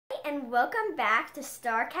and welcome back to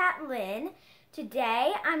Star Cat Lynn.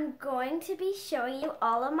 Today I'm going to be showing you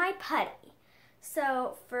all of my putty.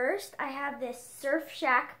 So first I have this Surf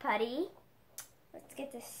Shack putty. Let's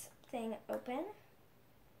get this thing open.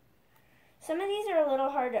 Some of these are a little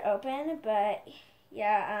hard to open, but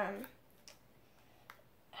yeah,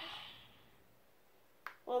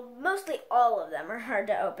 well, mostly all of them are hard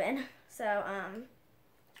to open. So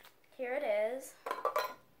here it is.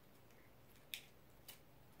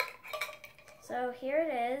 So here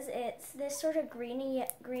it is. It's this sort of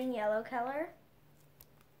green-yellow color.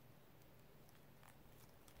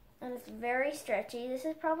 And it's very stretchy. This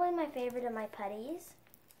is probably my favorite of my putties.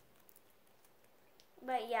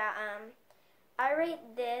 But yeah, I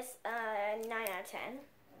rate this 9 out of 10.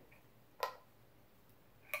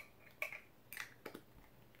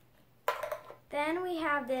 Then we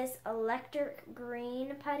have this electric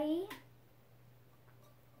green putty.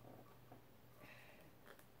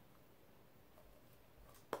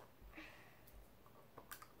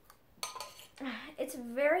 It's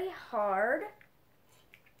very hard,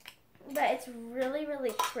 but it's really,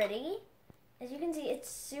 really pretty. As you can see, it's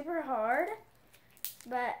super hard,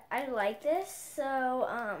 but I like this, so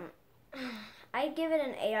I'd give it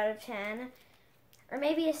an 8 out of 10, or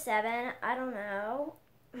maybe a 7, I don't know,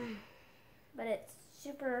 but it's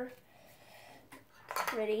super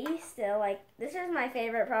pretty still. Like, this is my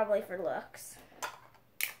favorite probably for looks.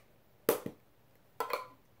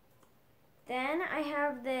 Then I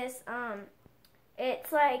have this,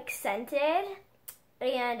 it's like scented,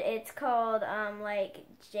 and it's called like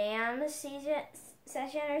jam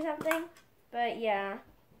session or something. But yeah,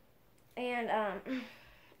 and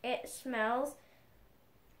it smells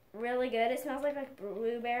really good. It smells like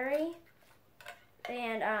blueberry,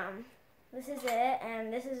 and this is it.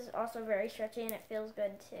 And this is also very stretchy, and it feels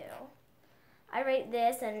good too. I rate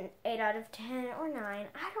this an 8 out of 10 or 9.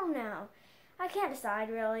 I don't know. I can't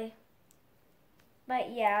decide really.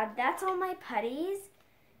 But yeah, that's all my putties,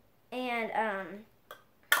 and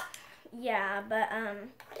yeah, but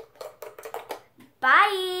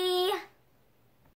bye!